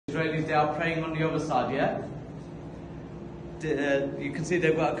Israelis, they are praying on the other side, yeah? You can see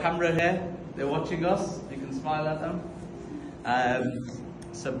they've got a camera here. They're watching us. You can smile at them.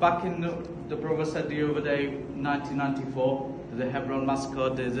 So back in the brother said the other day, 1994, the Hebron massacre,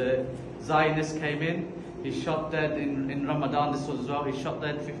 there's a Zionist came in. He shot dead in Ramadan, this was as well. He shot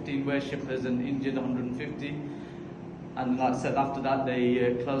dead 15 worshippers and injured 150. And like I said, after that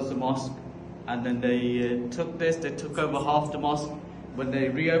they closed the mosque. And then they took over half the mosque. When they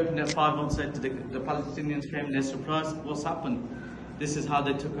reopened it 5 months later, the Palestinians came and they're surprised, what's happened? This is how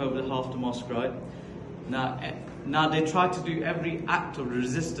they took over half the mosque, right? Now they try to do every act of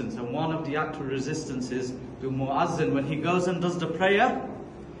resistance, and one of the acts of resistance is the muazzin. When he goes and does the prayer,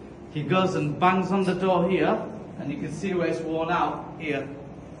 he goes and bangs on the door here, and you can see where it's worn out here.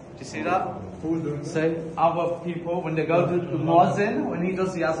 Do you see that? So other people, when they go to the muazzin, when he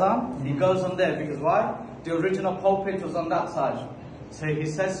does the azan, he goes on there, because why? The original pulpit was on that side. So he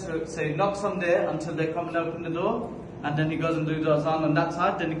says, so he knocks on there until they come and open the door, and then he goes and do the azan on that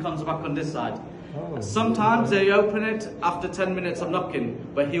side, then he comes back on this side. Sometimes they open it after 10 minutes of knocking,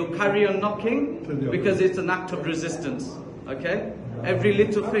 but he'll carry on knocking because it's an act of resistance. Okay? Every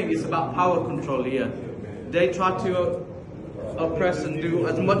little thing is about power control here. They try to oppress and do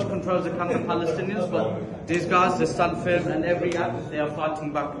as much control as they can the Palestinians, but these guys, they stand firm, and every act they are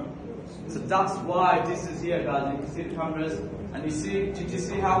fighting back. So that's why this is here, guys. You can see the cameras, and you see. Did you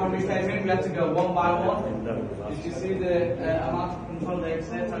see how when we came in, we had to go one by one? Did you see the amount of control they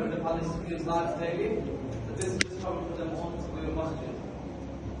exert over the Palestinians' lives daily? So this is just coming for them onto the Masjid.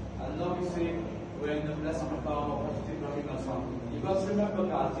 And obviously, we're in the blessed maqam of Harat Ibrahim. You've got to remember,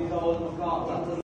 guys, these are all maqams.